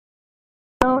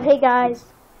Hey guys,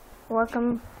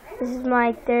 welcome. This is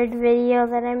my third video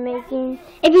that I'm making.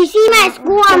 If you see my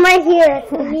school, I'm right here.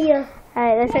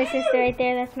 Alright, that's my sister right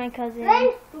there. That's my cousin.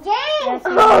 James! That's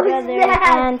my brother.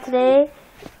 And today,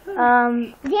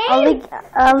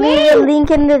 I'll leave a link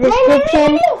in the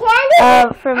description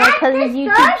for my cousin's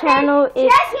YouTube channel.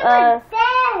 It's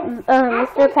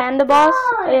Mr. Panda Boss.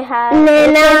 It has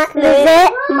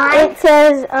it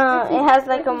says it has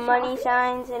like a money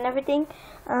signs and everything.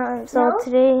 So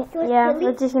today, yeah,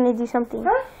 we're just gonna do something.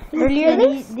 Earlier,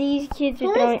 these kids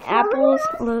were throwing apples.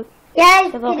 Look,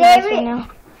 guys, today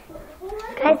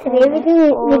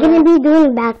we're gonna be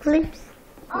doing backflips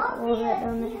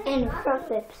and front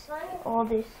flips. All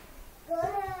this,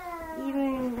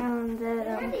 even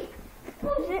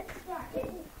what is it?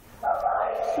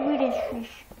 Swedish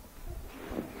fish.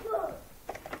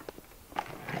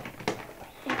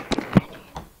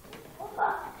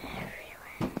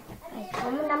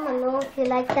 Comment down below if you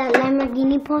like that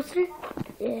Lamborghini poster.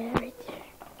 Yeah, right there.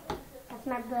 That's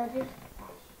my brother.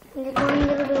 They're going a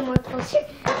little bit more closer.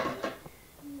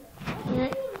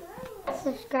 Yeah.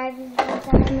 Subscribe if you like that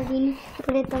Lamborghini.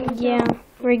 Put it down. Yeah,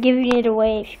 we're giving it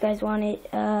away if you guys want it.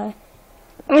 And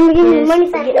we're giving the money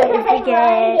sign. If we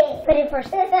get Put it first.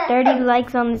 30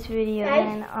 likes on this video,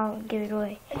 then I'll give it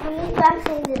away. James,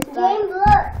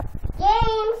 look.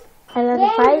 James. And then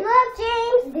James, fight. look,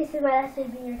 James. This is my last day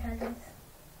being your cousins.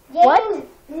 James. What?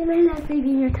 This is my last day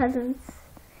being your cousins.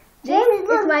 James,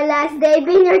 look. It's my last day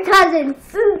being your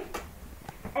cousins.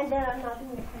 And then I'm not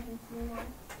being your cousins anymore.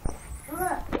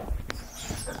 Look.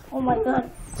 Oh my god,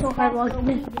 so hard walking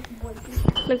in.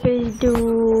 Look at this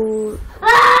dude.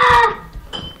 Ah!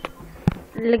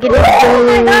 Look at this dude. Oh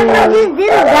my god, no, this is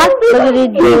Look at this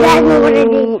dude. You guys know what I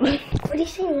did. What are you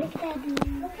saying? Look at that dude.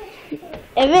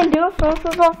 Evan, do a front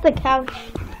flip off the couch.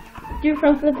 Do a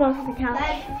front flip off the couch.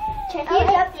 Check it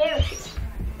up there.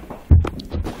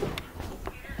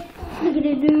 Look at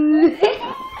it, dude.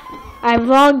 I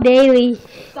vlog daily.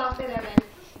 Stop it, Evan.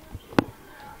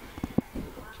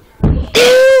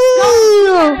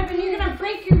 Evan, you're gonna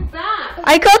break your back.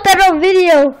 I caught that on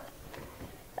video.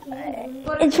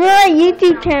 It's for my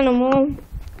YouTube channel, Mom.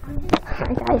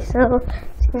 Hi guys, so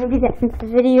it's gonna be the end of the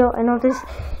video. I know this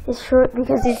is short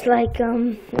because it's like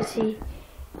let's see.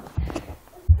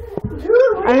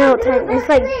 I don't know what time. It's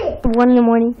like 1 in the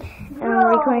morning, and I'm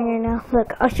recording right now.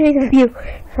 Look, I'll show you the view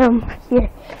from here.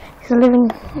 So living,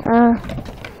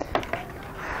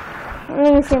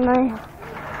 let me see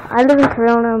I live in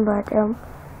Corona, but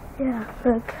yeah,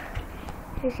 look,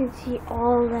 you can see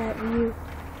all that view.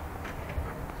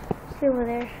 See over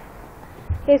there.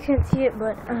 You guys can't see it,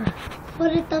 but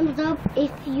Put a thumbs up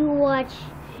if you watch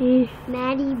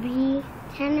Maddie B,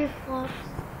 Tanner Fox.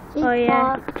 Oh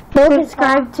yeah.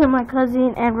 Subscribe to my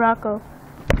cousin and Rocco.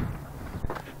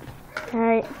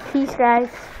 Alright, peace guys.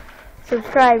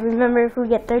 Subscribe. Remember, if we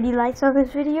get 30 likes on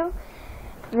this video,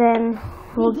 then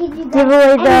we'll give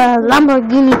away the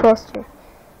Lamborghini poster.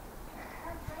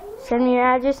 Send me your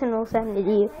address and we'll send it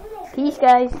to you. Peace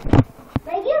guys.